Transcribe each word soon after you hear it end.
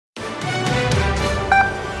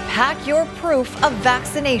Hack your proof of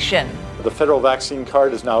vaccination. The federal vaccine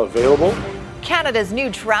card is now available. Canada's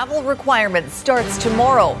new travel requirement starts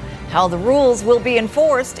tomorrow. How the rules will be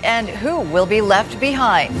enforced and who will be left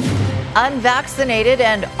behind. Unvaccinated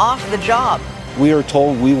and off the job. We are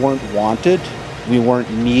told we weren't wanted, we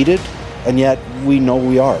weren't needed, and yet we know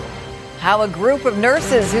we are. How a group of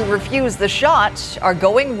nurses who refuse the shot are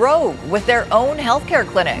going rogue with their own healthcare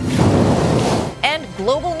clinic. And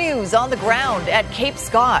global news on the ground at Cape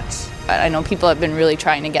Scott. I know people have been really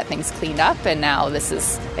trying to get things cleaned up, and now this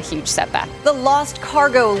is a huge setback. The lost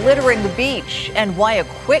cargo littering the beach and why a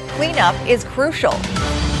quick cleanup is crucial.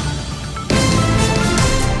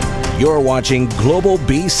 You're watching Global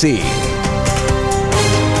BC.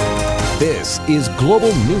 This is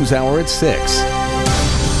Global News Hour at 6.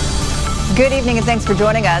 Good evening and thanks for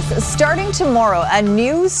joining us. Starting tomorrow, a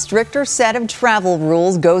new, stricter set of travel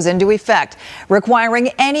rules goes into effect,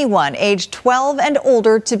 requiring anyone aged 12 and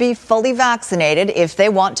older to be fully vaccinated if they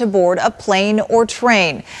want to board a plane or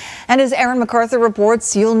train. And as Aaron MacArthur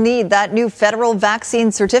reports, you'll need that new federal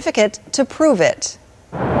vaccine certificate to prove it.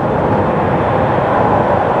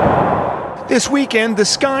 This weekend, the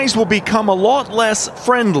skies will become a lot less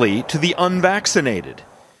friendly to the unvaccinated.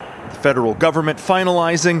 The federal government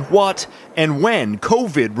finalizing what and when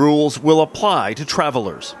COVID rules will apply to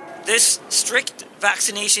travelers. This strict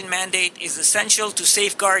vaccination mandate is essential to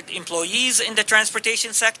safeguard employees in the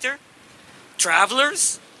transportation sector,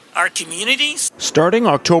 travelers, our communities. Starting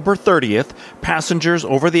October 30th, passengers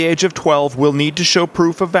over the age of 12 will need to show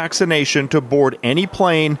proof of vaccination to board any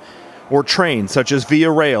plane or train such as Via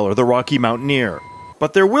Rail or the Rocky Mountaineer.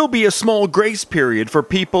 But there will be a small grace period for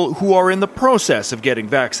people who are in the process of getting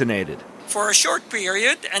vaccinated. For a short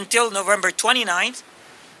period, until November 29th,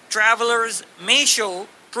 travelers may show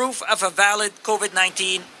proof of a valid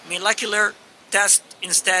COVID-19 molecular test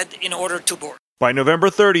instead in order to board. By November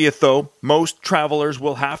 30th, though, most travelers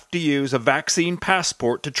will have to use a vaccine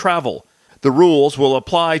passport to travel. The rules will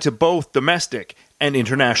apply to both domestic and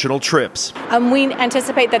international trips. We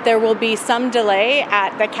anticipate that there will be some delay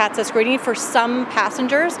at the CATSA screening for some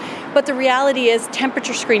passengers, but the reality is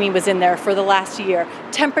temperature screening was in there for the last year.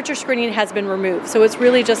 Temperature screening has been removed, so it's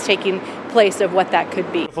really just taking place of what that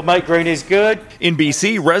could be. If a migraine is good. In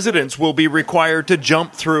BC, residents will be required to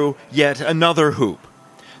jump through yet another hoop.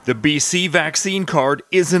 The BC vaccine card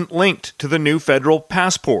isn't linked to the new federal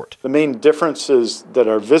passport. The main differences that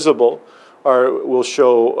are visible will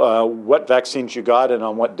show what vaccines you got and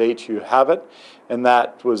on what date you have it, and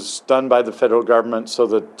that was done by the federal government so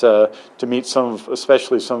that to meet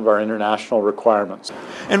especially some of our international requirements.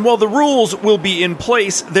 And while the rules will be in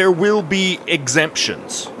place, there will be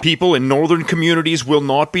exemptions. People in northern communities will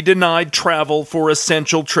not be denied travel for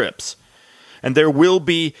essential trips, and there will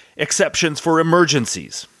be exceptions for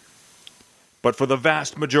emergencies. But for the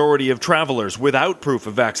vast majority of travelers without proof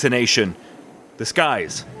of vaccination, the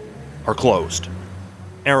skies are closed.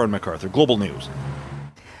 Aaron MacArthur, Global News.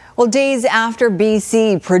 Well, days after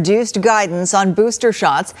BC produced guidance on booster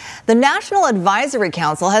shots, the National Advisory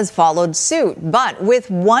Council has followed suit, but with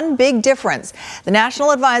one big difference. The National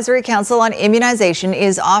Advisory Council on Immunization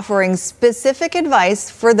is offering specific advice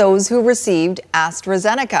for those who received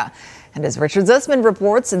AstraZeneca. And as Richard Zussman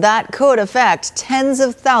reports, that could affect tens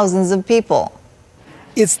of thousands of people.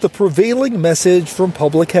 It's the prevailing message from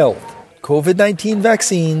public health. COVID-19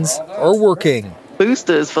 vaccines are working.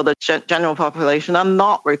 Boosters for the general population are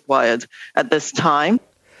not required at this time.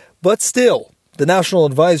 But still, the National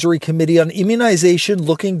Advisory Committee on Immunization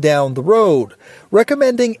looking down the road,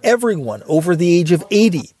 recommending everyone over the age of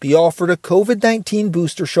 80 be offered a COVID-19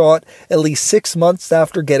 booster shot at least 6 months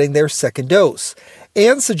after getting their second dose,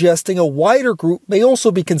 and suggesting a wider group may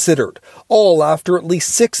also be considered, all after at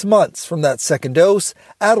least 6 months from that second dose,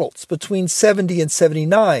 adults between 70 and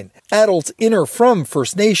 79, adults in or from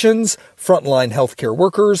First Nations, frontline healthcare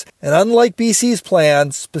workers, and unlike BC's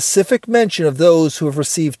plan, specific mention of those who have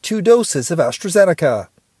received 2 doses of AstraZeneca.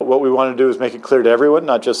 What we want to do is make it clear to everyone,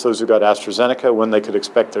 not just those who got AstraZeneca, when they could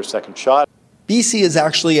expect their second shot. BC is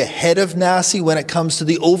actually ahead of NACI when it comes to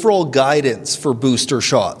the overall guidance for booster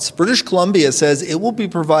shots. British Columbia says it will be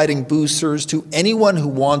providing boosters to anyone who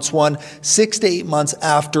wants one 6 to 8 months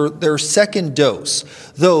after their second dose.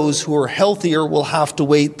 Those who are healthier will have to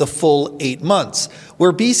wait the full 8 months.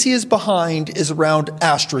 Where BC is behind is around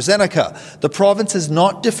AstraZeneca. The province has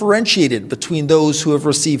not differentiated between those who have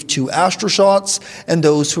received 2 Astra shots and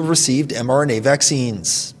those who have received mRNA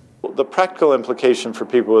vaccines. The practical implication for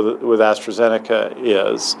people with AstraZeneca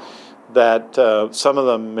is that some of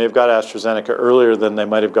them may have got AstraZeneca earlier than they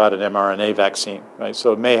might have got an mRNA vaccine, right?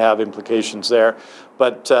 So it may have implications there,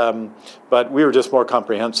 but we were just more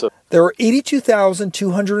comprehensive. There are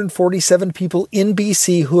 82,247 people in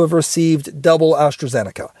BC who have received double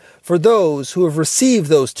AstraZeneca. For those who have received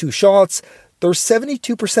those 2 shots, there's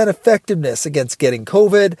 72% effectiveness against getting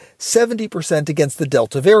COVID, 70% against the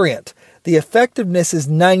Delta variant. The effectiveness is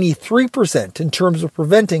 93% in terms of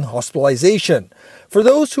preventing hospitalization. For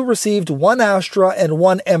those who received 1 Astra and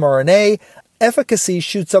 1 mRNA, efficacy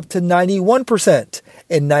shoots up to 91%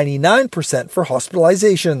 and 99% for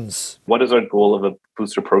hospitalizations. What is our goal of a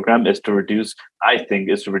booster program is to reduce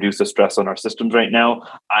the stress on our systems right now.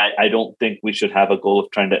 I don't think we should have a goal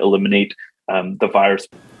of trying to eliminate the virus.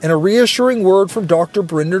 And a reassuring word from Dr.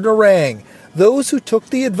 Brinda Narang. Those who took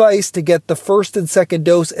the advice to get the first and second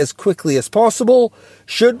dose as quickly as possible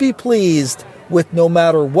should be pleased with no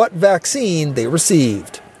matter what vaccine they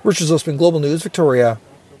received. Richard Zussman, Global News, Victoria.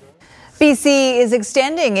 BC is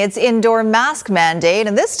extending its indoor mask mandate,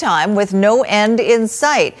 and this time with no end in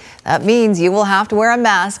sight. That means you will have to wear a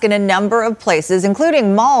mask in a number of places,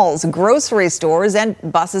 including malls, grocery stores, and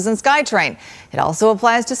buses and SkyTrain. It also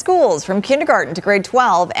applies to schools from kindergarten to grade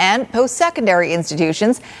 12 and post-secondary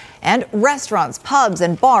institutions, and restaurants, pubs,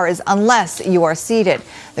 and bars unless you are seated.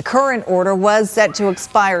 The current order was set to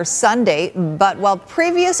expire Sunday, but while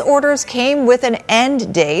previous orders came with an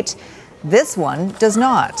end date, this one does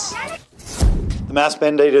not. The mask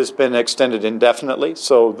mandate has been extended indefinitely,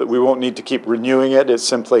 so that we won't need to keep renewing it. It's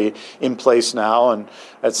simply in place now, and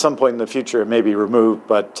at some point in the future it may be removed,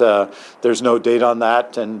 but there's no date on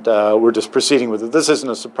that, and we're just proceeding with it. This isn't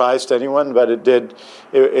a surprise to anyone, but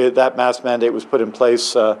that mask mandate was put in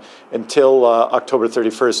place until October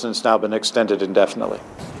 31st, and it's now been extended indefinitely.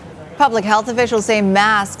 Public health officials say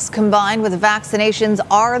masks combined with vaccinations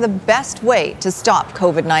are the best way to stop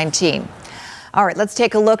COVID-19. All right, let's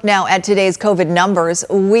take a look now at today's COVID numbers.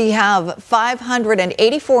 We have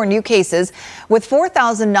 584 new cases with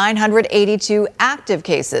 4,982 active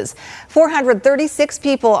cases. 436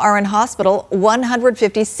 people are in hospital,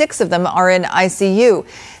 156 of them are in ICU.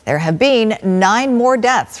 There have been 9 more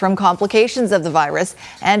deaths from complications of the virus,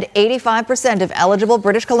 and 85% of eligible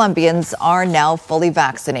British Columbians are now fully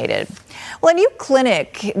vaccinated. Well, a new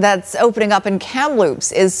clinic that's opening up in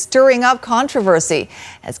Kamloops is stirring up controversy.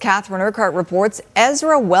 As Catherine Urquhart reports,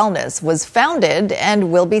 Ezra Wellness was founded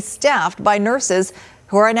and will be staffed by nurses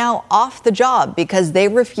who are now off the job because they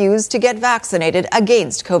refuse to get vaccinated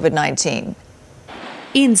against COVID-19.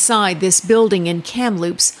 Inside this building in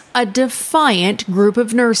Kamloops, a defiant group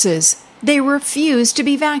of nurses. They refuse to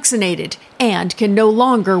be vaccinated and can no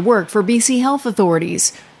longer work for BC health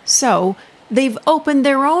authorities. So they've opened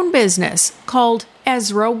their own business called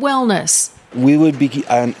Ezra Wellness. We would be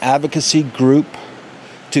an advocacy group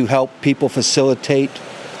to help people facilitate,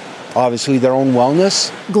 obviously, their own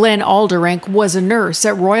wellness. Glenn Alderink was a nurse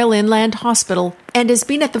at Royal Inland Hospital and has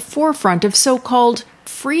been at the forefront of so-called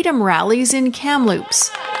freedom rallies in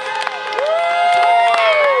Kamloops.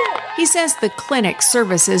 He says the clinic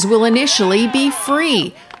services will initially be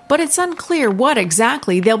free, but it's unclear what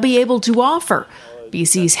exactly they'll be able to offer.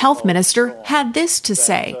 BC's health minister had this to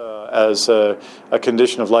say. As a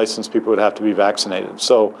condition of license, people would have to be vaccinated.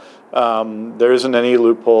 So there isn't any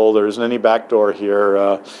loophole, there isn't any backdoor here.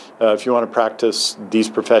 If you want to practice these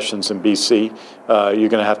professions in BC, you're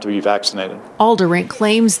going to have to be vaccinated. Alderink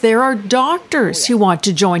claims there are doctors who want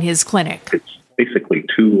to join his clinic. It's basically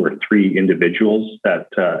 2 or 3 individuals that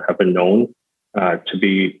have been known to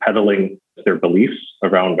be peddling their beliefs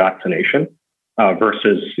around vaccination.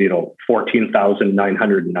 Versus,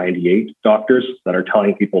 14,998 doctors that are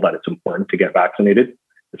telling people that it's important to get vaccinated.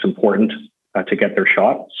 It's important to get their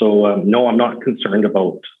shot. So, no, I'm not concerned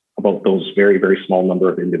about those very, very small number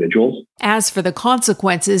of individuals. As for the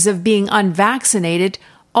consequences of being unvaccinated,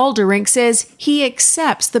 Alderink says he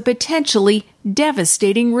accepts the potentially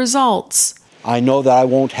devastating results. I know that I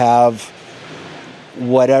won't have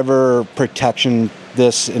whatever protection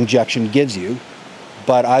this injection gives you,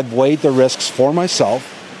 but I've weighed the risks for myself,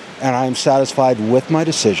 and I'm satisfied with my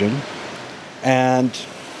decision. And,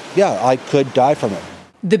 yeah, I could die from it.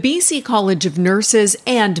 The BC College of Nurses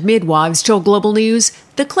and Midwives told Global News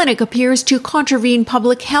the clinic appears to contravene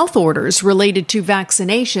public health orders related to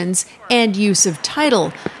vaccinations and use of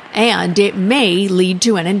title, and it may lead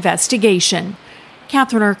to an investigation.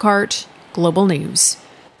 Catherine Urquhart, Global News.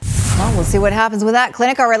 Well, we'll see what happens with that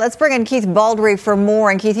clinic. All right, let's bring in Keith Baldry for more.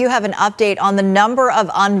 And Keith, you have an update on the number of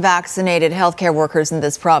unvaccinated healthcare workers in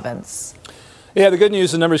this province. Yeah, the good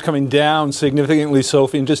news, the number's coming down significantly,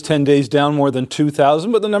 Sophie, in just 10 days, down more than 2,000,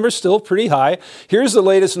 but the number's still pretty high. Here's the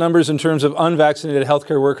latest numbers in terms of unvaccinated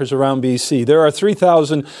healthcare workers around BC. There are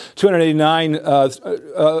 3,289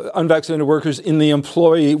 unvaccinated workers in the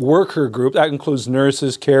employee worker group. That includes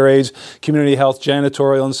nurses, care aides, community health,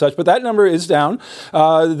 janitorial and such, but that number is down.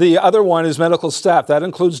 The other one is medical staff. That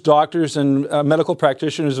includes doctors and medical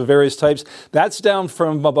practitioners of various types. That's down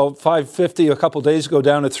from about 550 a couple days ago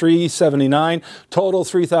down to 379. Total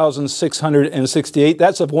 3,668.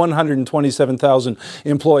 That's of 127,000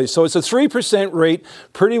 employees. So it's a 3% rate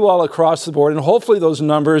pretty well across the board. And hopefully those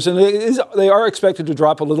numbers, and they are expected to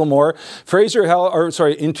drop a little more.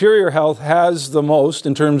 Interior Health has the most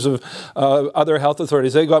in terms of other health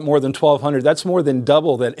authorities. They got more than 1,200. That's more than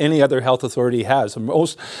double that any other health authority has.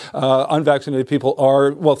 Most unvaccinated people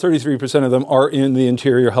are, 33% of them are in the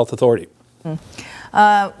Interior Health Authority.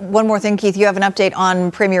 One more thing, Keith, you have an update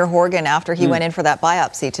on Premier Horgan after he went in for that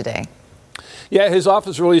biopsy today. Yeah, his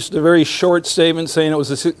office released a very short statement saying it was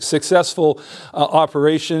a successful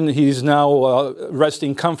operation. He's now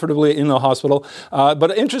resting comfortably in the hospital.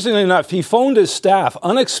 But interestingly enough, he phoned his staff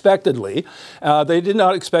unexpectedly. They did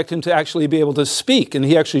not expect him to actually be able to speak. And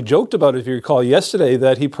he actually joked about it, if you recall, yesterday,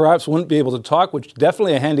 that he perhaps wouldn't be able to talk, which is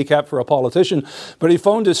definitely a handicap for a politician. But he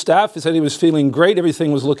phoned his staff. He said he was feeling great.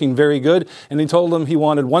 Everything was looking very good. And he told them he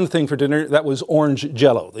wanted one thing for dinner. That was orange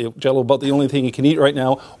Jell-O. The Jell-O, about the only thing he can eat right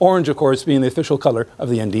now. Orange, of course, being the official color of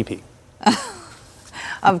the NDP.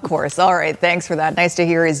 Of course. All right. Thanks for that. Nice to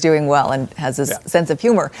hear he's doing well and has a sense of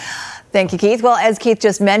humor. Thank you, Keith. Well, as Keith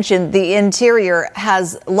just mentioned, the Interior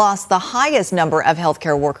has lost the highest number of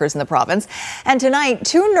healthcare workers in the province. And tonight,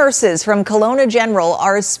 2 nurses from Kelowna General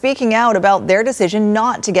are speaking out about their decision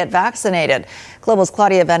not to get vaccinated. Global's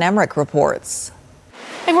Claudia Van Emmerich reports.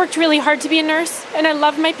 I worked really hard to be a nurse, and I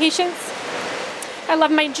love my patients. I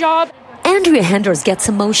love my job. Andrea Henders gets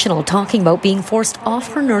emotional talking about being forced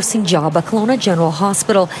off her nursing job at Kelowna General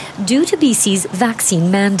Hospital due to BC's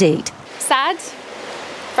vaccine mandate. Sad,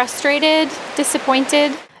 frustrated,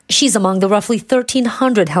 disappointed. She's among the roughly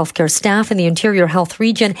 1,300 healthcare staff in the Interior Health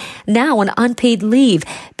region now on unpaid leave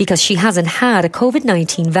because she hasn't had a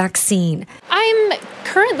COVID-19 vaccine. I'm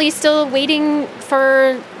currently still waiting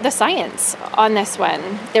for the science on this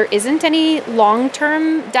one. There isn't any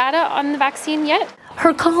long-term data on the vaccine yet.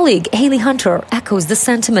 Her colleague, Haley Hunter, echoes the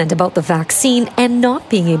sentiment about the vaccine and not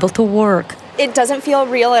being able to work. It doesn't feel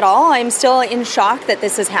real at all. I'm still in shock that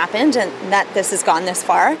this has happened and that this has gone this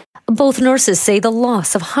far. Both nurses say the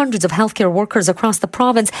loss of hundreds of healthcare workers across the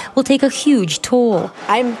province will take a huge toll.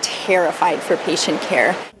 I'm terrified for patient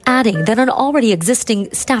care. Adding that an already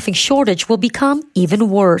existing staffing shortage will become even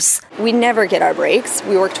worse. We never get our breaks.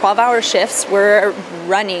 We work 12-hour shifts. We're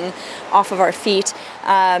running off of our feet.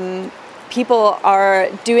 People are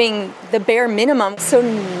doing the bare minimum. So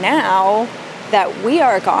now that we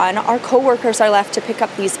are gone, our co-workers are left to pick up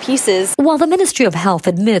these pieces. While the Ministry of Health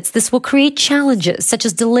admits this will create challenges such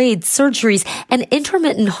as delayed surgeries and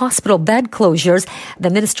intermittent hospital bed closures, the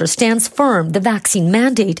minister stands firm the vaccine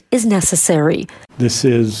mandate is necessary. This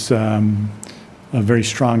is a very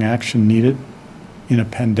strong action needed in a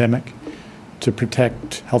pandemic to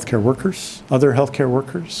protect healthcare workers, other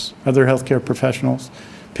healthcare professionals,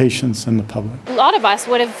 patients, and the public. A lot of us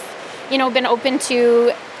would have, been open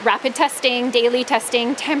to rapid testing, daily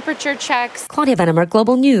testing, temperature checks. Claudia Van Emmerich,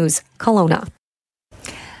 Global News, Kelowna.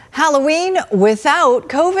 Halloween without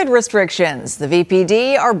COVID restrictions. The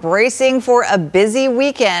VPD are bracing for a busy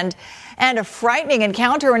weekend and a frightening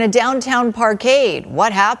encounter in a downtown parkade.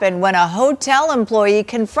 What happened when a hotel employee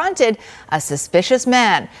confronted a suspicious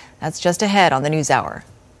man? That's just ahead on the News Hour.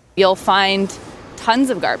 You'll find tons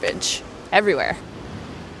of garbage everywhere.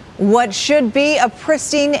 What should be a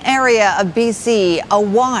pristine area of BC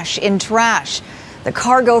awash in trash. The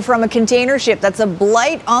cargo from a container ship that's a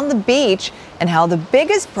blight on the beach, and how the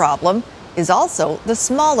biggest problem is also the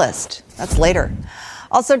smallest. That's later.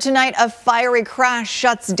 Also tonight, a fiery crash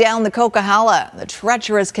shuts down the Coquihalla. The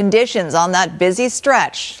treacherous conditions on that busy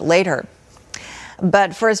stretch later.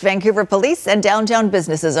 But first, Vancouver police and downtown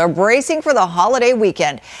businesses are bracing for the holiday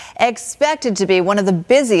weekend, expected to be one of the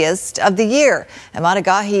busiest of the year. Ahmad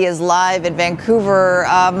Agahi is live in Vancouver.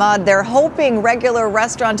 Ahmad, they're hoping regular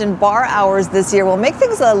restaurant and bar hours this year will make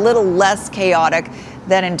things a little less chaotic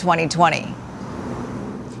than in 2020.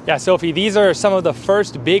 Yeah, Sophie, these are some of the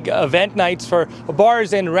first big event nights for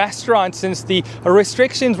bars and restaurants since the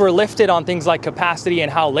restrictions were lifted on things like capacity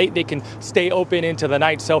and how late they can stay open into the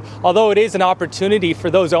night. So although it is an opportunity for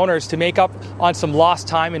those owners to make up on some lost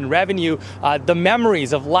time and revenue, the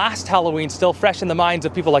memories of last Halloween still fresh in the minds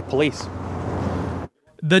of people like police.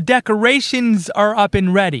 The decorations are up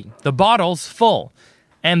and ready, the bottles full.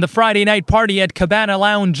 And the Friday night party at Cabana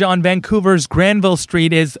Lounge on Vancouver's Granville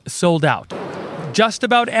Street is sold out. Just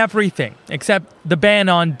about everything, except the ban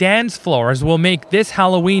on dance floors, will make this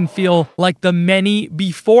Halloween feel like the many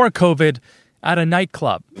before COVID at a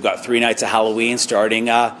nightclub. We've got 3 nights of Halloween starting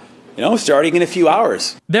in a few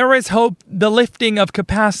hours. There is hope the lifting of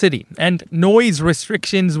capacity and noise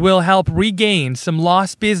restrictions will help regain some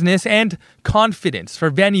lost business and confidence for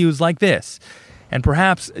venues like this. And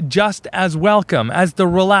perhaps just as welcome as the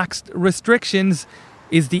relaxed restrictions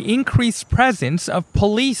is the increased presence of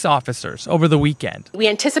police officers over the weekend. We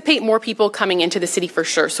anticipate more people coming into the city for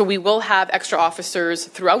sure, so we will have extra officers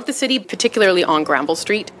throughout the city, particularly on Granville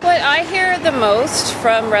Street. What I hear the most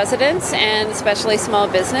from residents and especially small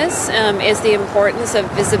business is the importance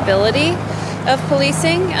of visibility of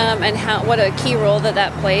policing and what a key role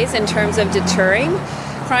that plays in terms of deterring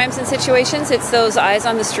crimes and situations. It's those eyes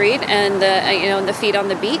on the street and the feet on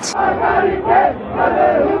the beat.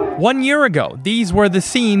 1 year ago, these were the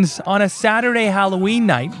scenes on a Saturday Halloween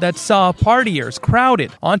night that saw partiers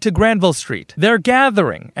crowded onto Granville Street. Their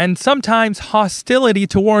gathering and sometimes hostility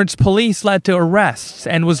towards police led to arrests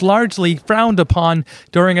and was largely frowned upon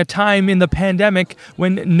during a time in the pandemic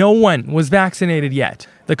when no one was vaccinated yet.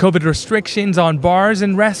 The COVID restrictions on bars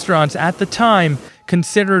and restaurants at the time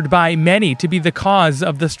considered by many to be the cause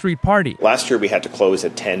of the street party. Last year we had to close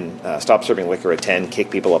at 10, stop serving liquor at 10, kick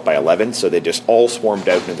people up by 11, so they just all swarmed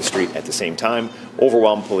out into the street at the same time,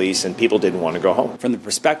 overwhelmed police, and people didn't want to go home. From the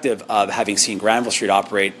perspective of having seen Granville Street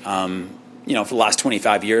operate, for the last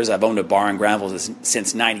 25 years, I've owned a bar in Granville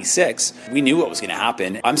since 96. We knew what was going to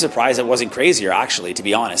happen. I'm surprised it wasn't crazier, actually, to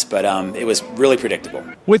be honest, but it was really predictable.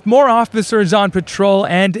 With more officers on patrol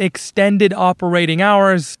and extended operating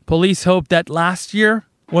hours, police hope that last year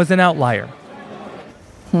was an outlier.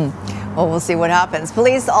 Well, we'll see what happens.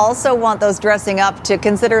 Police also want those dressing up to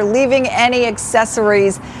consider leaving any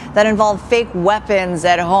accessories that involve fake weapons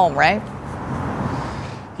at home, right?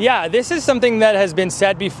 Yeah, this is something that has been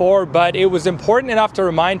said before, but it was important enough to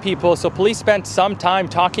remind people. So police spent some time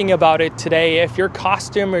talking about it today. If your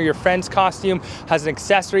costume or your friend's costume has an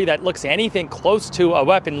accessory that looks anything close to a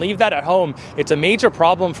weapon, leave that at home. It's a major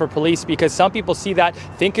problem for police because some people see that,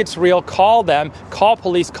 think it's real, call them, call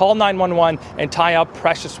police, call 911, and tie up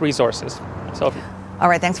precious resources. Sophie. All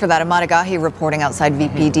right, thanks for that. Ahmad Agahi reporting outside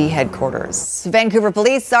VPD headquarters. Vancouver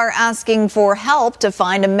police are asking for help to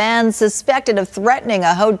find a man suspected of threatening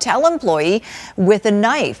a hotel employee with a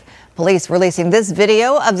knife. Police releasing this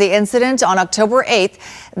video of the incident on October 8th.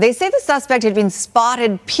 They say the suspect had been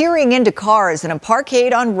spotted peering into cars in a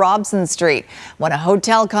parkade on Robson Street. When a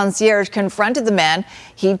hotel concierge confronted the man,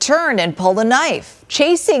 he turned and pulled a knife,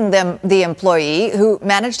 chasing the employee, who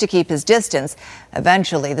managed to keep his distance.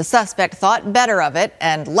 Eventually, the suspect thought better of it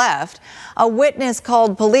and left. A witness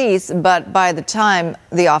called police, but by the time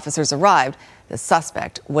the officers arrived, the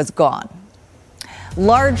suspect was gone.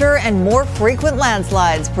 Larger and more frequent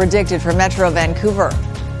landslides predicted for Metro Vancouver.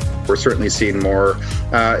 We're certainly seeing more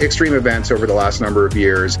extreme events over the last number of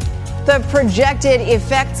years. The projected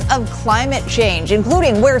effects of climate change,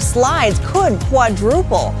 including where slides could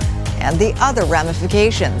quadruple, and the other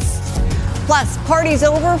ramifications. Plus, party's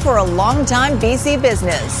over for a long-time BC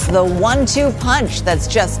business. The 1-2 punch that's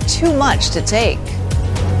just too much to take.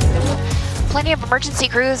 Plenty of emergency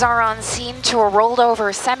crews are on scene to a rolled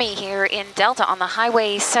over semi here in Delta on the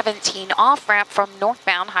Highway 17 off-ramp from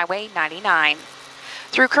northbound Highway 99.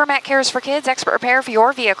 Through Kermac Cares for Kids, expert repair for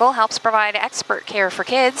your vehicle helps provide expert care for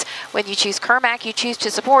kids. When you choose Kermac, you choose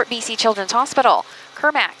to support BC Children's Hospital.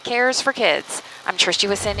 Kermac Cares for Kids. I'm Trish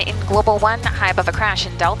Jewison in Global One, high above a crash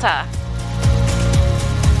in Delta.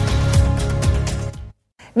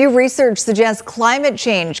 New research suggests climate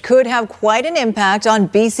change could have quite an impact on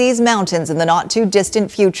BC's mountains in the not-too-distant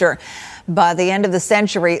future. By the end of the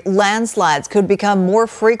century, landslides could become more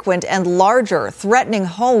frequent and larger, threatening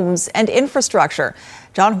homes and infrastructure.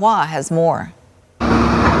 John Hua has more.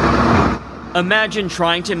 Imagine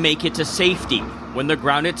trying to make it to safety when the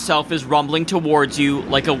ground itself is rumbling towards you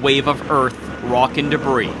like a wave of earth, rock, and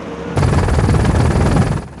debris.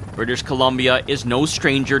 British Columbia is no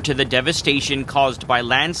stranger to the devastation caused by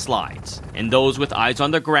landslides, and those with eyes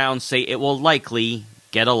on the ground say it will likely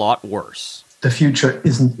get a lot worse. The future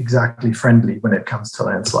isn't exactly friendly when it comes to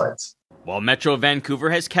landslides. While Metro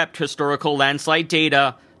Vancouver has kept historical landslide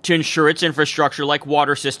data to ensure its infrastructure like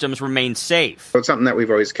water systems remains safe. So it's something that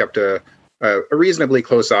we've always kept a reasonably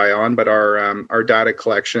close eye on, but our data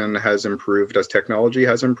collection has improved as technology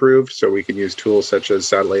has improved, so we can use tools such as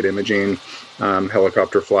satellite imaging,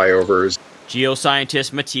 helicopter flyovers.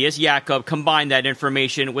 Geoscientist Matthias Jakob combined that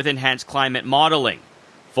information with enhanced climate modeling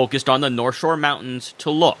focused on the North Shore Mountains to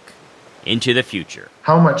look into the future.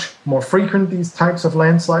 How much more frequent these types of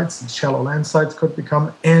landslides, these shallow landslides could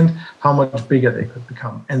become, and how much bigger they could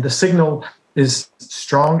become. And the signal is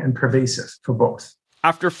strong and pervasive for both.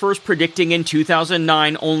 After first predicting in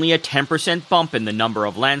 2009 only a 10% bump in the number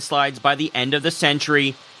of landslides by the end of the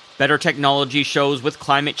century, better technology shows with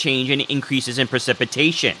climate change and increases in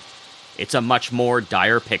precipitation, it's a much more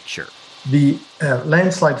dire picture. The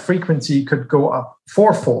landslide frequency could go up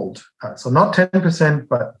fourfold. So not 10%,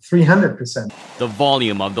 but 300%. The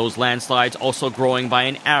volume of those landslides also growing by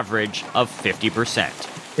an average of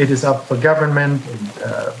 50%. It is up for government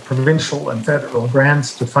and provincial and federal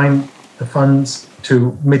grants to find the funds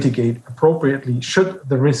to mitigate appropriately should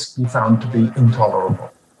the risk be found to be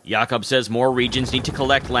intolerable. Jakob says more regions need to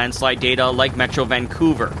collect landslide data like Metro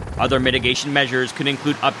Vancouver. Other mitigation measures could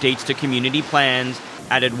include updates to community plans,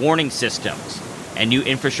 added warning systems, and new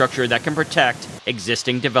infrastructure that can protect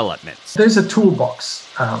existing developments. There's a toolbox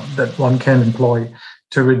that one can employ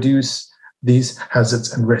to reduce these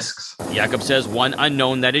hazards and risks. Jakob says one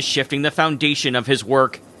unknown that is shifting the foundation of his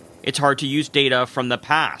work, it's hard to use data from the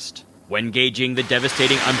past when gauging the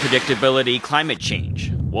devastating unpredictability climate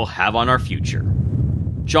change will have on our future.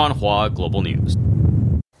 John Hua, Global News.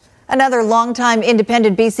 Another longtime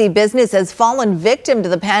independent BC business has fallen victim to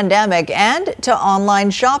the pandemic and to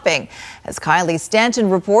online shopping. As Kylie Stanton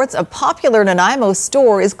reports, a popular Nanaimo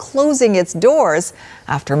store is closing its doors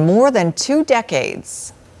after more than 2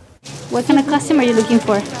 decades. What kind of costume are you looking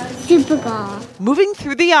for? Supergirl. Moving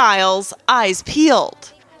through the aisles, eyes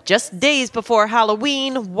peeled. Just days before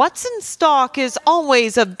Halloween, what's in stock is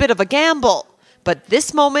always a bit of a gamble. But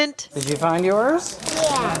this moment... Did you find yours?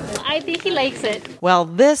 Yeah. I think he likes it. Well,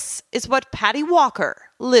 this is what Patty Walker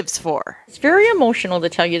lives for. It's very emotional, to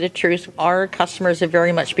tell you the truth. Our customers have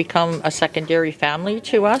very much become a secondary family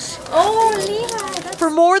to us. Oh, Leah! For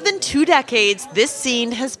more than 2 decades, this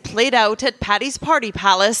scene has played out at Patty's Party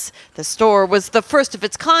Palace. The store was the first of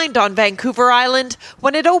its kind on Vancouver Island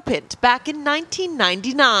when it opened back in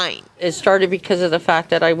 1999. It started because of the fact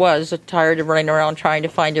that I was tired of running around trying to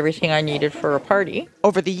find everything I needed for a party.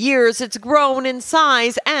 Over the years, it's grown in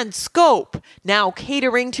size and scope, now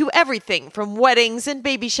catering to everything from weddings and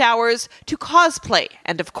baby showers to cosplay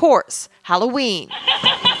and, of course, Halloween.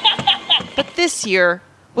 But this year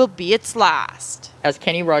will be its last. As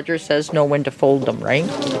Kenny Rogers says, know when to fold them, right?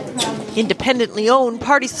 Independently owned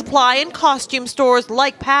party supply and costume stores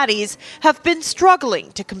like Patty's have been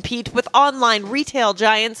struggling to compete with online retail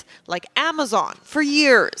giants like Amazon for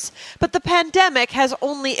years. But the pandemic has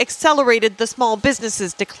only accelerated the small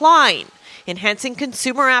businesses' decline, enhancing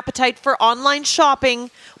consumer appetite for online shopping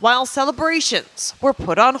while celebrations were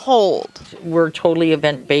put on hold. We're totally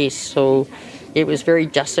event-based, so it was very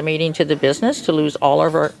decimating to the business to lose all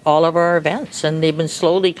of our events, and they've been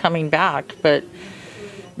slowly coming back, but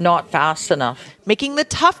not fast enough. Making the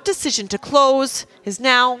tough decision to close is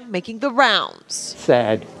now making the rounds.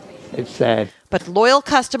 Sad. It's sad. But loyal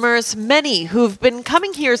customers, many who've been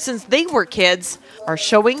coming here since they were kids, are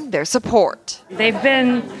showing their support. They've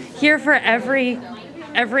been here for every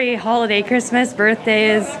holiday, Christmas,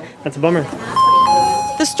 birthdays. That's a bummer.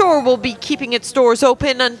 The store will be keeping its doors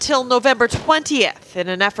open until November 20th in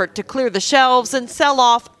an effort to clear the shelves and sell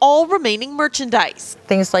off all remaining merchandise.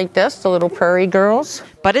 Things like this, the little prairie girls.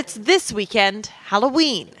 But it's this weekend,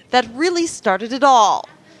 Halloween, that really started it all.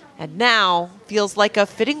 And now feels like a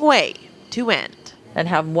fitting way to end. And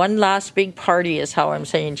have one last big party is how I'm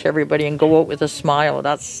saying to everybody, and go out with a smile.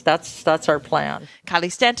 That's our plan.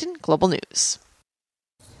 Kylie Stanton, Global News.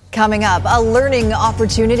 Coming up, a learning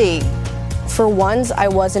opportunity. For once, I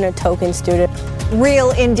wasn't a token student.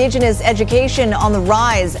 Real Indigenous education on the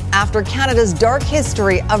rise after Canada's dark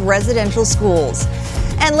history of residential schools.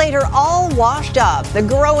 And later, all washed up, the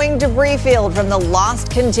growing debris field from the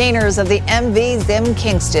lost containers of the MV Zim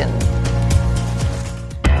Kingston.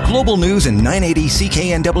 Global News and 980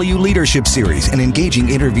 CKNW Leadership Series, an engaging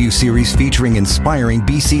interview series featuring inspiring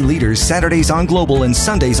BC leaders Saturdays on Global and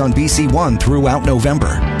Sundays on BC One throughout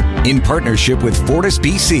November. In partnership with Fortis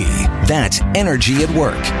BC, that's Energy at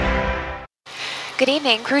Work. Good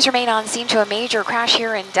evening. Crews remain on scene to a major crash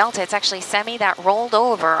here in Delta. It's actually Semi that rolled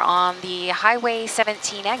over on the Highway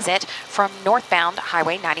 17 exit from northbound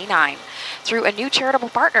Highway 99. Through a new charitable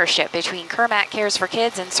partnership between Kermac Cares for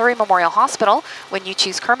Kids and Surrey Memorial Hospital, when you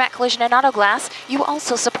choose Kermac Collision and Auto Glass, you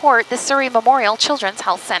also support the Surrey Memorial Children's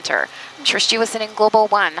Health Center. I'm Trish Jewison in Global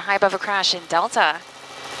One, high above a crash in Delta.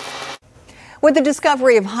 With the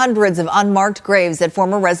discovery of hundreds of unmarked graves at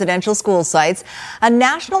former residential school sites, a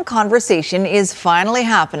national conversation is finally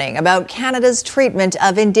happening about Canada's treatment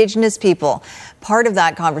of Indigenous people. Part of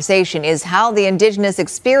that conversation is how the Indigenous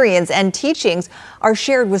experience and teachings are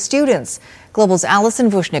shared with students. Global's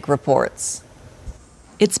Alison Vushnik reports.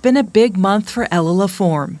 It's been a big month for Ella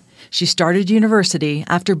Laforme. She started university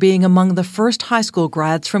after being among the first high school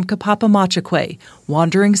grads from Kapapamachakwe,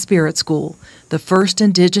 Wandering Spirit School, the first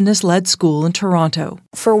Indigenous-led school in Toronto.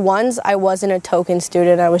 For once, I wasn't a token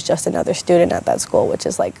student. I was just another student at that school, which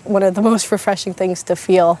is like one of the most refreshing things to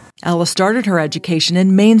feel. Ella started her education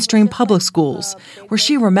in mainstream public schools, where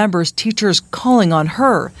she remembers teachers calling on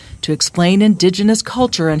her to explain Indigenous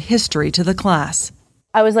culture and history to the class.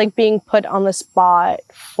 I was like being put on the spot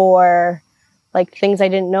for like things I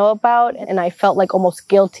didn't know about, and I felt like almost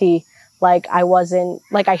guilty, like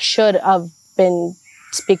I should have been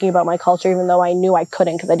speaking about my culture, even though I knew I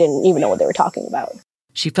couldn't because I didn't even know what they were talking about.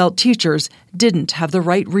 She felt teachers didn't have the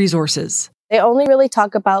right resources. They only really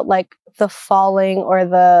talk about like the falling or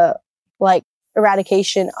the like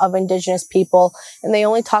eradication of Indigenous people, and they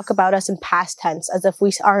only talk about us in past tense as if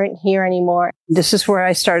we aren't here anymore. This is where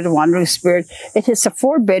I started Wandering Spirit. It is a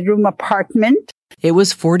 4-bedroom apartment. It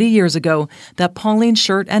was 40 years ago that Pauline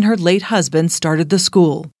Shirt and her late husband started the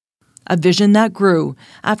school. A vision that grew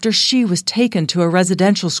after she was taken to a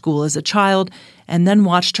residential school as a child and then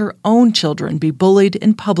watched her own children be bullied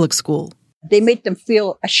in public school. They made them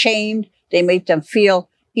feel ashamed. They made them feel,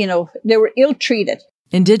 they were ill-treated.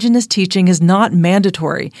 Indigenous teaching is not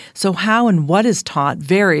mandatory, so how and what is taught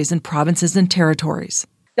varies in provinces and territories.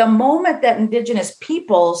 The moment that Indigenous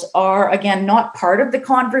peoples are, again, not part of the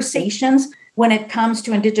conversations when it comes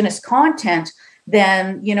to Indigenous content,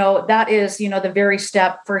 then, that is, the very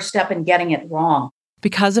first step in getting it wrong.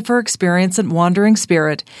 Because of her experience at Wandering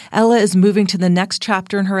Spirit, Ella is moving to the next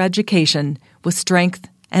chapter in her education with strength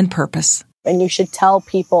and purpose. And you should tell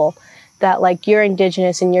people that, like, you're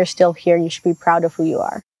Indigenous and you're still here and you should be proud of who you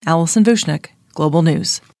are. Alison Vushnik, Global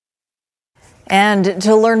News. And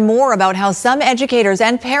to learn more about how some educators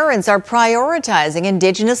and parents are prioritizing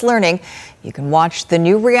Indigenous learning, you can watch The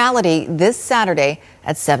New Reality this Saturday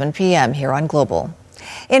at 7 p.m. here on Global.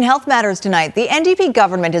 In Health Matters tonight, the NDP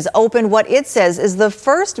government has opened what it says is the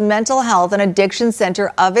first mental health and addiction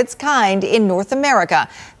center of its kind in North America,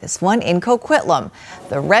 this one in Coquitlam.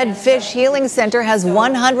 The Red Fish Healing Center has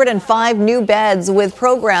 105 new beds with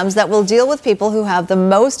programs that will deal with people who have the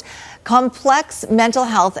most complex mental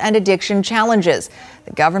health and addiction challenges.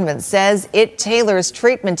 The government says it tailors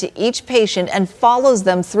treatment to each patient and follows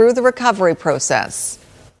them through the recovery process.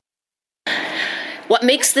 What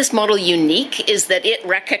makes this model unique is that it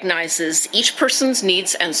recognizes each person's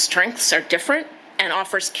needs and strengths are different and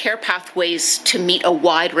offers care pathways to meet a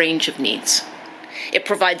wide range of needs. It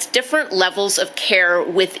provides different levels of care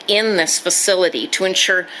within this facility to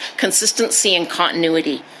ensure consistency and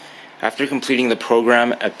continuity. After completing the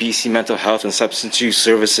program at BC Mental Health and Substance Use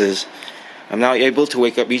Services, I'm now able to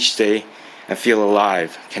wake up each day and feel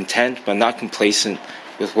alive, content but not complacent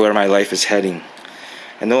with where my life is heading.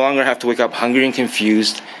 I no longer have to wake up hungry and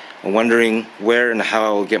confused and wondering where and how I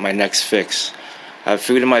will get my next fix. I have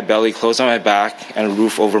food in my belly, clothes on my back, and a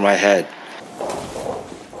roof over my head.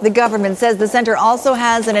 The government says the center also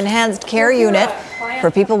has an enhanced care unit for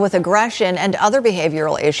people with aggression and other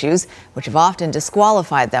behavioral issues, which have often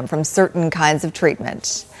disqualified them from certain kinds of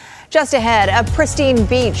treatment. Just ahead, a pristine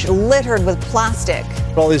beach littered with plastic.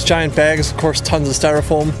 All these giant bags, of course, tons of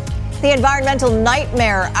styrofoam. The environmental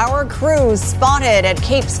nightmare our crews spotted at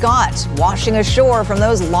Cape Scott, washing ashore from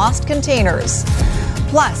those lost containers.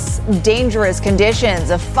 Plus, dangerous conditions,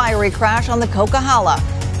 a fiery crash on the Coquihalla,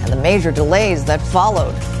 and the major delays that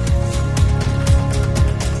followed.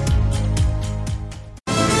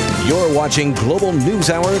 You're watching Global News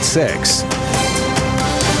Hour at 6.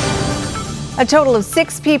 A total of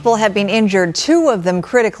 6 people have been injured, 2 of them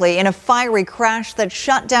critically, in a fiery crash that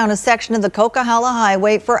shut down a section of the Coquihalla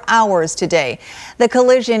Highway for hours today. The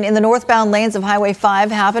collision in the northbound lanes of Highway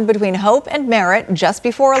 5 happened between Hope and Merritt just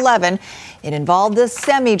before 11. It involved a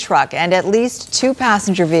semi-truck and at least 2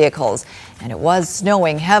 passenger vehicles. And it was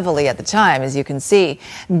snowing heavily at the time, as you can see.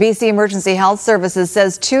 BC Emergency Health Services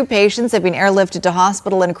says 2 patients have been airlifted to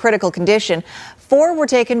hospital in critical condition. 4 were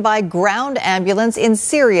taken by ground ambulance in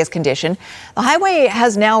serious condition. The highway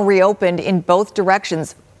has now reopened in both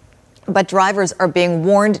directions, but drivers are being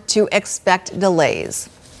warned to expect delays.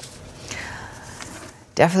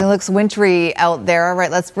 Definitely looks wintry out there. All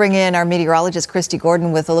right, let's bring in our meteorologist, Christy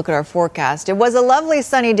Gordon, with a look at our forecast. It was a lovely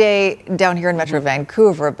sunny day down here in Metro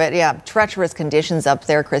Vancouver, but yeah, treacherous conditions up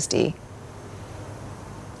there, Christy.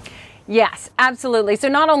 Yes, absolutely. So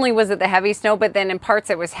not only was it the heavy snow, but then in parts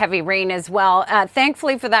it was heavy rain as well.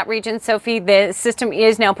 Thankfully for that region, Sophie, the system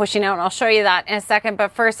is now pushing out, and I'll show you that in a second.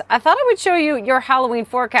 But first, I thought I would show you your Halloween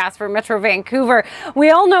forecast for Metro Vancouver. We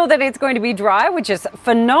all know that it's going to be dry, which is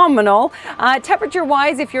phenomenal.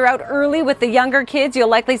 Temperature-wise, if you're out early with the younger kids, you'll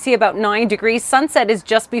likely see about 9 degrees. Sunset is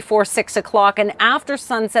just before 6 o'clock, and after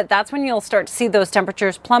sunset, that's when you'll start to see those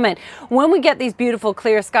temperatures plummet. When we get these beautiful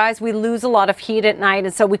clear skies, we lose a lot of heat at night,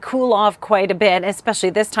 and so we cool off quite a bit, especially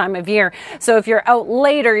this time of year. So if you're out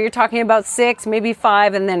later, you're talking about 6, maybe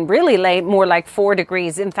 5, and then really late, more like 4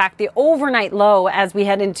 degrees. In fact, the overnight low as we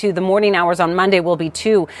head into the morning hours on Monday will be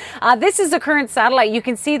 2. This is the current satellite. You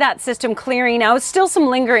can see that system clearing out. Still some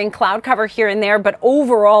lingering cloud cover here and there, but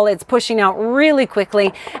overall it's pushing out really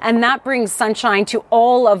quickly, and that brings sunshine to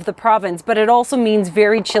all of the province, but it also means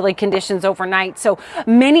very chilly conditions overnight. So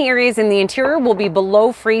many areas in the interior will be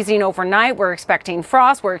below freezing overnight. We're expecting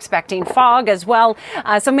frost. We're expecting fog as well.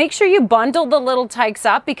 So make sure you bundle the little tykes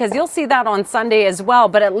up, because you'll see that on Sunday as well,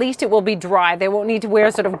 but at least it will be dry. They won't need to wear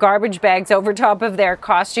sort of garbage bags over top of their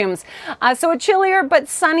costumes. So a chillier but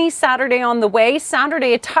sunny Saturday on the way.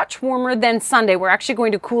 Saturday a touch warmer than Sunday. We're actually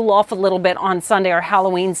going to cool off a little bit on Sunday, or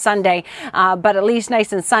Halloween Sunday, but at least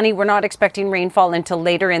nice and sunny. We're not expecting rainfall until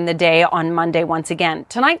later in the day on Monday once again.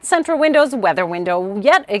 Tonight, Central Windows weather window.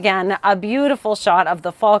 Yet again, a beautiful shot of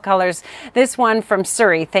the fall colors. This one from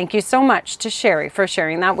Surrey. Thank you so much to Sherry for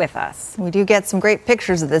sharing that with us. We do get some great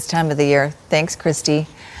pictures at this time of the year. Thanks, Christy.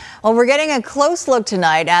 Well, we're getting a close look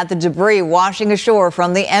tonight at the debris washing ashore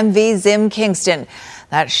from the MV Zim Kingston.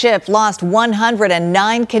 That ship lost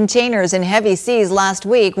 109 containers in heavy seas last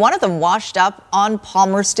week. One of them washed up on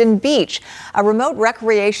Palmerston Beach, a remote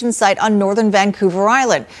recreation site on northern Vancouver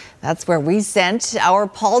Island. That's where we sent our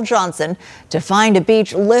Paul Johnson to find a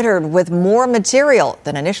beach littered with more material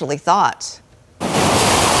than initially thought.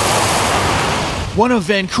 One of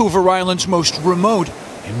Vancouver Island's most remote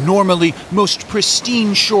and normally most pristine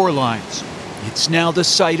shorelines. It's now the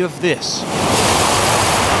site of this.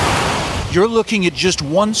 You're looking at just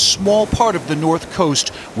one small part of the north coast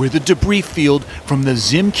where the debris field from the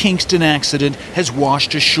Zim Kingston accident has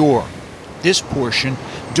washed ashore. This portion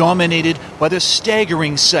dominated by the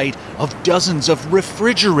staggering sight of dozens of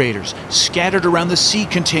refrigerators scattered around the sea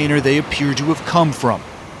container they appear to have come from.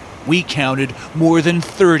 We counted more than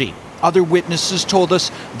 30. Other witnesses told us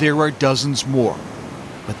there are dozens more.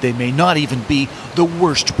 But they may not even be the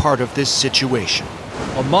worst part of this situation.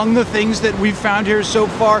 Among the things that we've found here so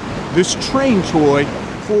far, this train toy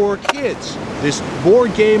for kids. This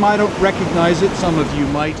board game, I don't recognize it, some of you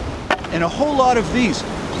might. And a whole lot of these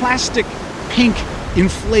plastic pink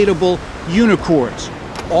inflatable unicorns.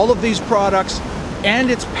 All of these products and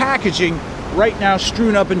its packaging right now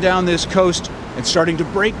strewn up and down this coast and starting to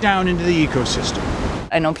break down into the ecosystem.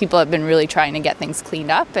 I know people have been really trying to get things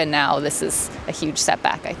cleaned up, and now this is a huge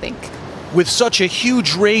setback, I think. With such a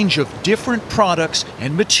huge range of different products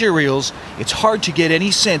and materials, it's hard to get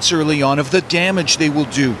any sense early on of the damage they will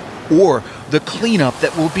do or the cleanup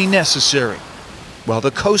that will be necessary. While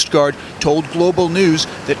the Coast Guard told Global News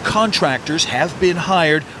that contractors have been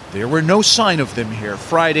hired, there were no sign of them here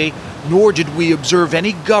Friday, nor did we observe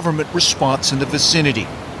any government response in the vicinity.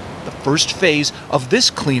 The first phase of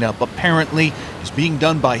this cleanup apparently is being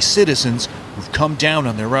done by citizens who've come down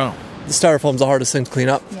on their own. The styrofoam's the hardest thing to clean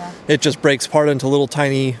up. Yeah. It just breaks apart into little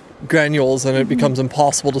tiny granules and it becomes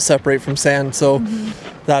impossible to separate from sand. So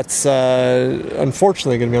that's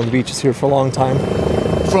unfortunately going to be on the beaches here for a long time.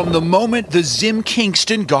 From the moment the Zim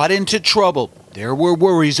Kingston got into trouble, there were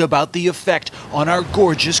worries about the effect on our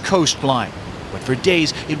gorgeous coastline. But for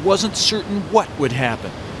days, it wasn't certain what would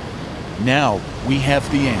happen. Now we have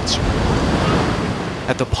the answer.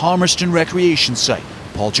 At the Palmerston Recreation Site,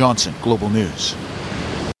 Paul Johnson, Global News.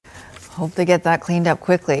 Hope they get that cleaned up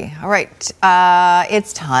quickly. All right,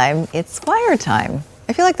 it's time. It's Squire time.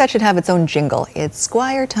 I feel like that should have its own jingle. It's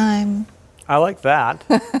Squire time. I like that.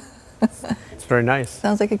 It's very nice.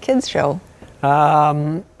 Sounds like a kid's show.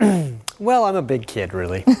 Well, I'm a big kid,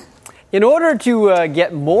 really. In order to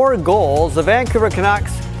get more goals, the Vancouver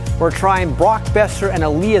Canucks were trying Brock Boeser and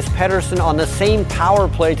Elias Pettersson on the same power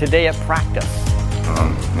play today at practice.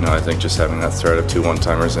 I think just having that threat of 2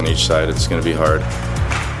 one-timers on each side, it's going to be hard.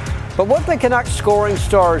 But what the Canucks scoring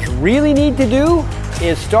stars really need to do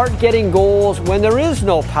is start getting goals when there is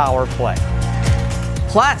no power play.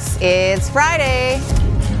 Plus, it's Friday.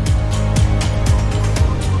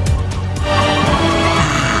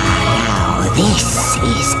 Now this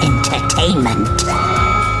is entertainment.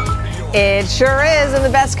 It sure is, and the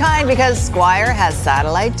best kind, because Squire has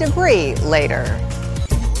satellite debris later.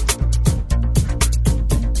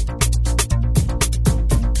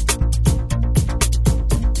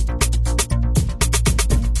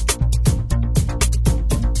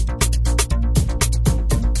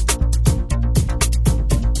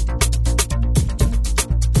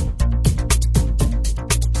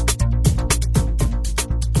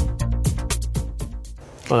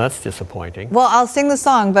 Well, that's disappointing. Well, I'll sing the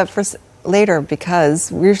song, but for later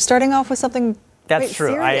because we're starting off with something. That's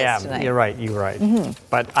true. I am. Tonight. You're right.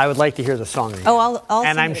 But I would like to hear the song again. Oh, I'll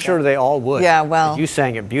and sing I'm it sure again. they all would. Yeah, well. You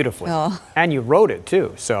sang it beautifully. Oh. And you wrote it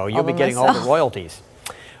too, so you'll be getting all the myself. royalties.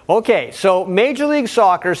 Okay, so Major League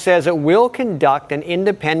Soccer says it will conduct an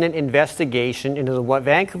independent investigation into the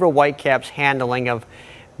Vancouver Whitecaps' handling of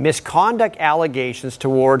misconduct allegations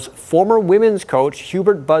towards former women's coach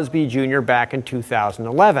Hubert Busby Jr. back in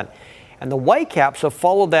 2011. And the Whitecaps have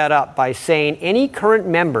followed that up by saying any current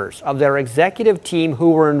members of their executive team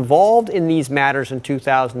who were involved in these matters in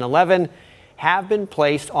 2011 have been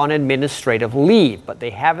placed on administrative leave, but they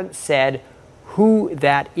haven't said who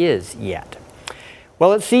that is yet.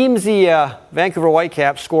 Well, it seems the Vancouver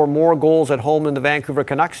Whitecaps score more goals at home than the Vancouver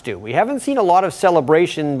Canucks do. We haven't seen a lot of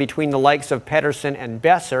celebration between the likes of Pettersson and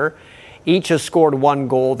Besser. Each has scored 1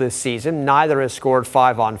 goal this season. Neither has scored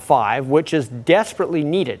 5-on-5, which is desperately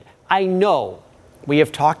needed. I know we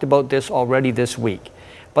have talked about this already this week,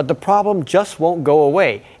 but the problem just won't go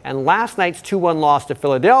away. And last night's 2-1 loss to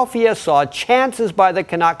Philadelphia saw chances by the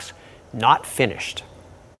Canucks not finished.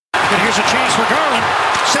 But here's a chance for Garland,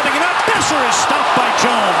 setting it up. Besser is stopped by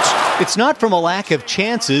Jones. It's not from a lack of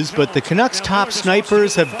chances, but the Canucks' top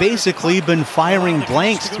snipers have basically been firing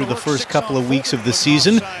blanks through the first couple of weeks of the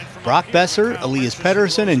season. Brock Besser, Elias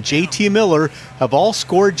Pettersson, and JT Miller have all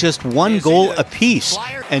scored just 1 goal apiece,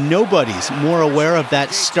 and nobody's more aware of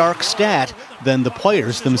that stark stat than the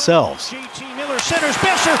players themselves. JT Miller centers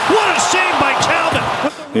Besser. What a save by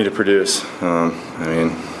Talbot! Need to produce.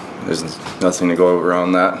 There's nothing to go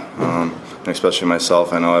around that. Especially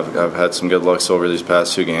myself, I know I've had some good looks over these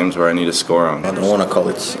past 2 games where I need to score on. I don't want to call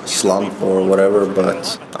it slump or whatever,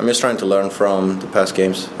 but I'm just trying to learn from the past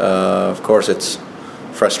games. Of course, it's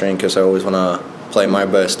frustrating because I always want to play my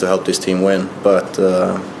best to help this team win, but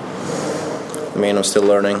I'm still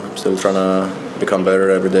learning. I'm still trying to become better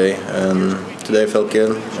every day, and today felt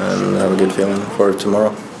good, and I have a good feeling for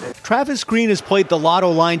tomorrow. Travis Green has played the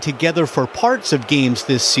Lotto line together for parts of games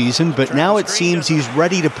this season, but now it seems he's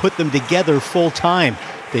ready to put them together full-time.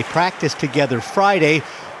 They practiced together Friday,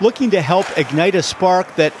 looking to help ignite a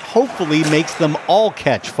spark that hopefully makes them all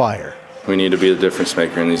catch fire. We need to be the difference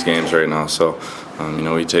maker in these games right now, so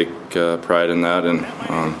we take pride in that, and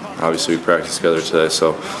obviously we practice together today,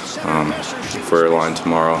 so if we're aligned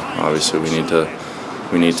tomorrow, obviously we need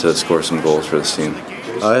to score some goals for this team.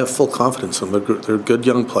 I have full confidence in them. They're good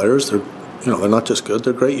young players. They're not just good,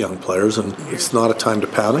 they're great young players, and it's not a time to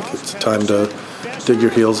panic. It's a time to dig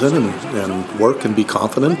your heels in and work and be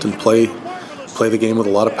confident and play the game with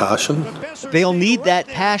a lot of passion. They'll need that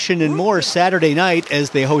passion and more Saturday night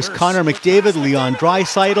as they host Connor McDavid, Leon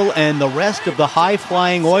Draisaitl, and the rest of the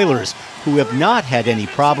high-flying Oilers, who have not had any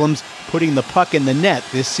problems putting the puck in the net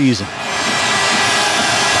this season.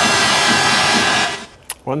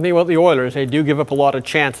 One thing about the Oilers, they do give up a lot of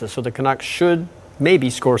chances, so the Canucks should maybe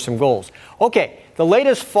score some goals. Okay, the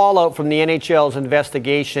latest fallout from the NHL's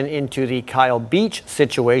investigation into the Kyle Beach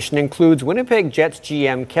situation includes Winnipeg Jets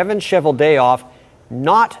GM Kevin Cheveldayoff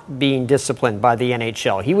not being disciplined by the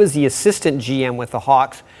NHL. He was the assistant GM with the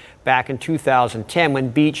Hawks back in 2010 when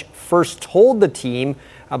Beach first told the team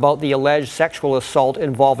about the alleged sexual assault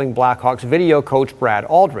involving Blackhawks video coach Brad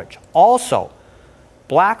Aldrich. Also,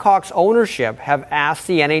 Blackhawks ownership have asked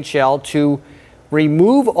the NHL to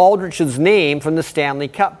remove Aldrich's name from the Stanley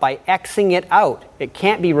Cup by Xing it out. It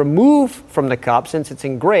can't be removed from the cup since it's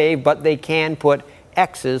engraved, but they can put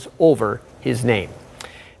X's over his name.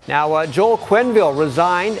 Now, Joel Quenneville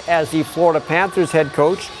resigned as the Florida Panthers head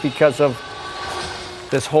coach because of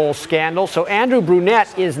this whole scandal. So Andrew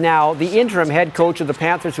Brunette is now the interim head coach of the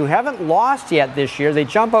Panthers, who haven't lost yet this year. They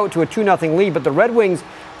jump out to a 2-0 lead, but the Red Wings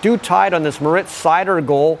do tied on this Moritz Seider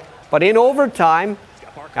goal. But in overtime,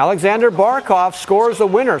 Alexander Barkov scores the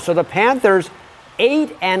winner. So the Panthers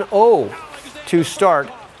 8-0 to start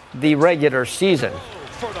the regular season.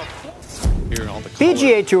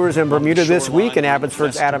 PGA Tours in Bermuda this week, and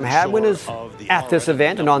Abbotsford's Adam Hadwin is at this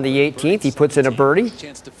event, and on the 18th he puts in a birdie.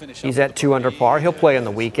 He's at 2 under par. He'll play on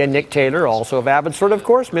the weekend. Nick Taylor, also of Abbotsford, of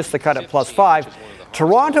course, missed the cut at +5.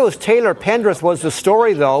 Toronto's Taylor Pendrith was the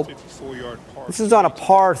story, though. This is on a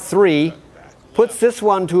par 3. Puts this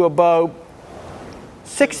one to about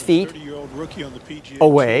 6 feet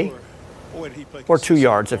away, or 2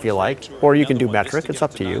 yards if you like, or you can do metric. It's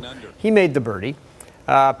up to you. He made the birdie.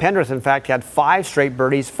 Pendrith, in fact, had 5 straight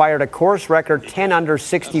birdies, fired a course record 10 under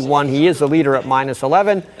 61. He is the leader at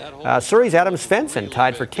 -11. Surrey's Adam Svensson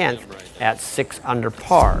tied for 10th at 6 under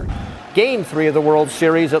par. Game 3 of the World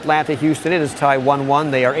Series, Atlanta-Houston. It is tied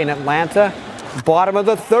 1-1. They are in Atlanta. Bottom of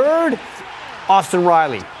the third, Austin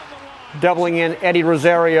Riley doubling in Eddie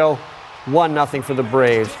Rosario. 1-0 for the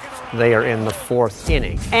Braves. They are in the 4th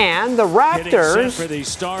inning. And the Raptors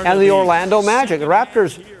and the Orlando Magic. The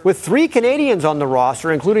Raptors with 3 Canadians on the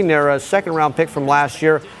roster, including their second-round pick from last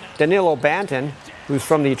year, Danilo Banton, who's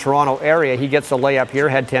from the Toronto area. He gets a layup here,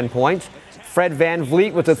 had 10 points. Fred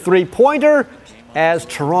VanVleet with a 3-pointer, as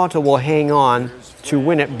Toronto will hang on to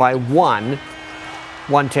win it by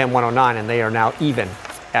 110-109, and they are now even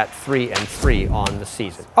at 3-3 on the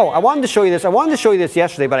season. Oh, I wanted to show you this. I wanted to show you this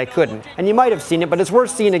yesterday, but I couldn't. And you might have seen it, but it's worth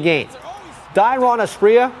seeing again. Dairon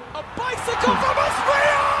Asprilla. A bicycle from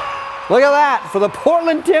Asprilla! Look at that for the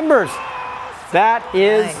Portland Timbers. That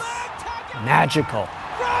is magical.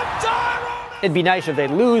 It'd be nice if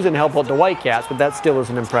they'd lose and help out the Whitecaps, but that still is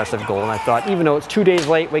an impressive goal. And I thought, even though it's 2 days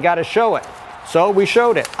late, we got to show it. So we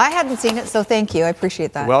showed it. I hadn't seen it, so thank you. I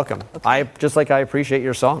appreciate that. Welcome. Okay. Just like I appreciate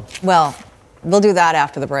your song. Well, we'll do that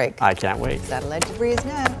after the break. I can't wait. Satellite Debris is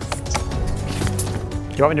next.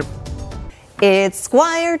 Do you want me to... It's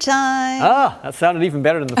Squire time. Ah, that sounded even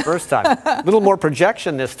better than the first time. A little more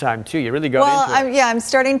projection this time, too. You really got into it. I'm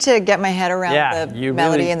starting to get my head around the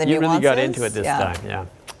melody and the nuances. You really got into it this time, yeah.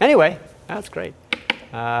 Anyway, that's great.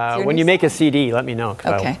 When you make a CD, let me know.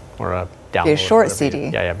 Okay. Or a download. A short CD.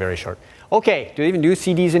 Yeah, very short. Okay, do they even do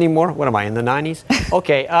CDs anymore? What am I, in the 90s?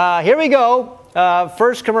 Okay, here we go.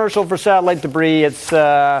 First commercial for Satellite Debris. It's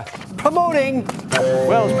promoting.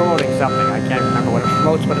 Well, it's promoting something. I can't remember what it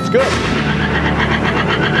promotes, but it's good.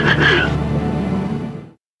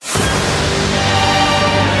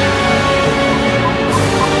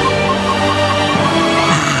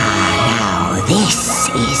 Now this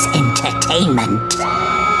is entertainment.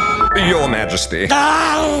 Your Majesty.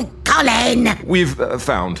 Oh, Colin! We've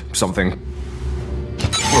found something.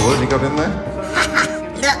 Well, what have you got in there?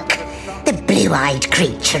 Look, the blue-eyed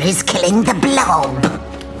creature is killing the blob.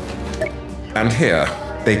 And here,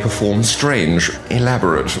 they perform strange,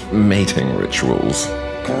 elaborate mating rituals.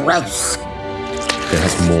 Gross.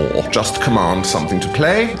 There's more. Just command something to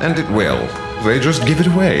play, and it will. They just give it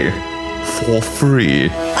away. For free.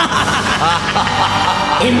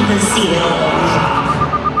 Imbecile.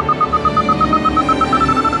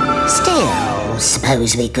 Still,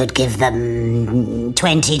 suppose we could give them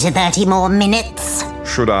 20 to 30 more minutes.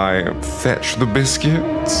 Should I fetch the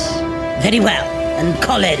biscuits? Very well. And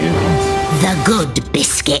Colin, the good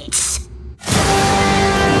biscuits.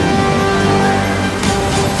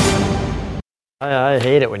 I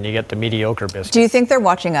hate it when you get the mediocre biscuits. Do you think they're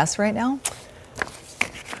watching us right now?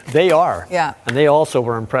 They are. Yeah. And they also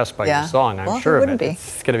were impressed by your song, I'm sure of it.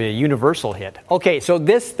 It's going to be a universal hit. Okay, so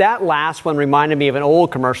that last one reminded me of an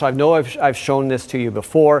old commercial. I know I've shown this to you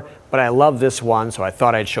before, but I love this one, so I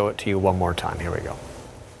thought I'd show it to you one more time. Here we go.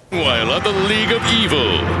 While at the League of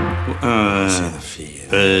Evil.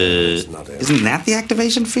 Isn't that the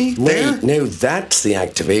activation fee? No, that's the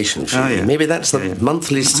activation fee. Oh, yeah. Maybe that's the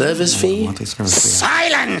monthly service fee? Monthly service fee.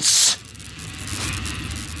 Silence!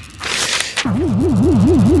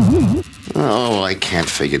 Oh, I can't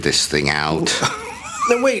figure this thing out.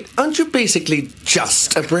 Now, wait, aren't you basically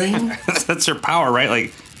just a brain? That's your power, right?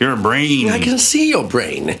 Like, you're a brain. I can see your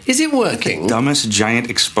brain. Is it working? The dumbest, giant,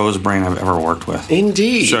 exposed brain I've ever worked with.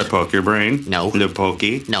 Indeed. Should I poke your brain? No. No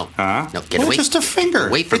pokey? No. Huh? No, get away. It's just a finger.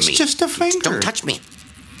 Away from me. It's just a finger. Don't touch me.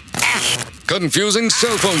 Confusing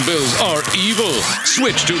cell phone bills are evil.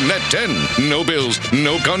 Switch to Net 10. No bills,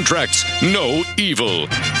 no contracts, no evil.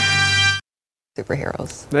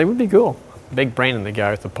 Superheroes. They would be cool. Big brain in the guy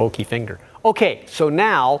with the pokey finger. Okay, so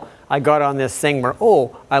now I got on this thing where,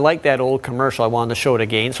 I like that old commercial. I wanted to show it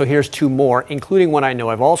again. So here's 2 more, including one I know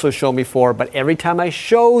I've also shown before, but every time I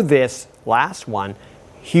show this last one,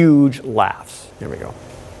 huge laughs. Here we go.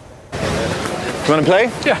 You want to play?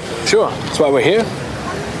 Yeah. Sure. That's why we're here.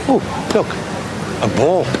 Oh, look. A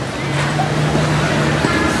ball.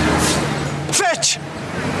 Fetch!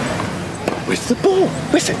 Where's the ball?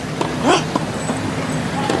 Where's it?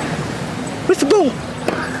 Where's the ball?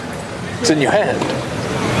 It's in your hand.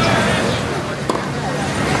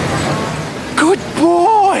 Good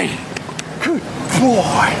boy! Good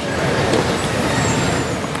boy!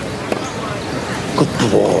 Good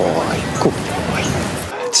boy! Good boy!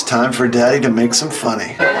 It's time for Daddy to make some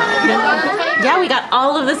funny. Yeah, we got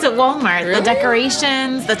all of this at Walmart. The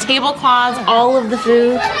decorations, the tablecloths, all of the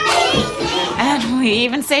food. And we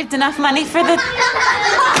even saved enough money for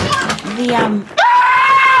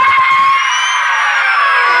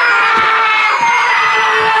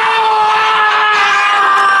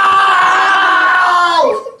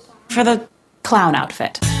for the clown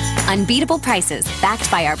outfit. Unbeatable prices backed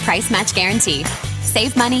by our price match guarantee.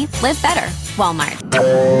 Save money, live better. Walmart.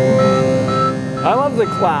 I love the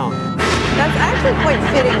clown. That's actually quite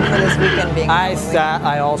fitting for this weekend being Halloween.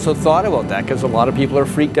 I also thought about that because a lot of people are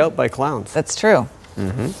freaked out by clowns. That's true.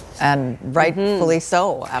 Mm-hmm. And rightfully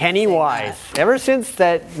so. Pennywise. Ever since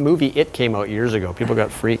that movie It came out years ago, people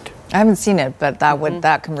got freaked. I haven't seen it, but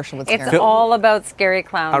that commercial would scare me. It's all about scary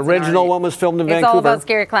clowns. Original one was filmed in Vancouver. It's all about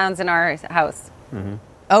scary clowns in our house. Mm-hmm.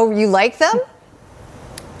 Oh, you like them?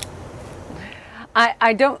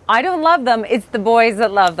 I don't love them. It's the boys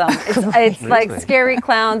that love them. It's like scary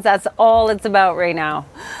clowns. That's all it's about right now.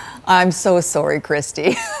 I'm so sorry,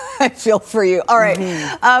 Christy. I feel for you. All right.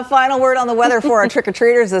 Final word on the weather for our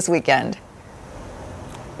trick-or-treaters this weekend.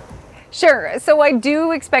 Sure. So I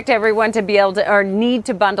do expect everyone to be able to or need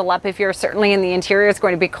to bundle up if you're certainly in the interior. It's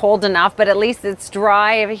going to be cold enough, but at least it's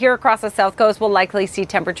dry. Here across the south coast, we'll likely see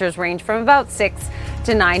temperatures range from about 6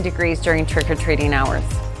 to 9 degrees during trick-or-treating hours.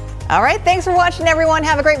 All right. Thanks for watching, everyone.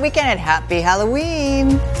 Have a great weekend and happy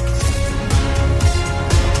Halloween.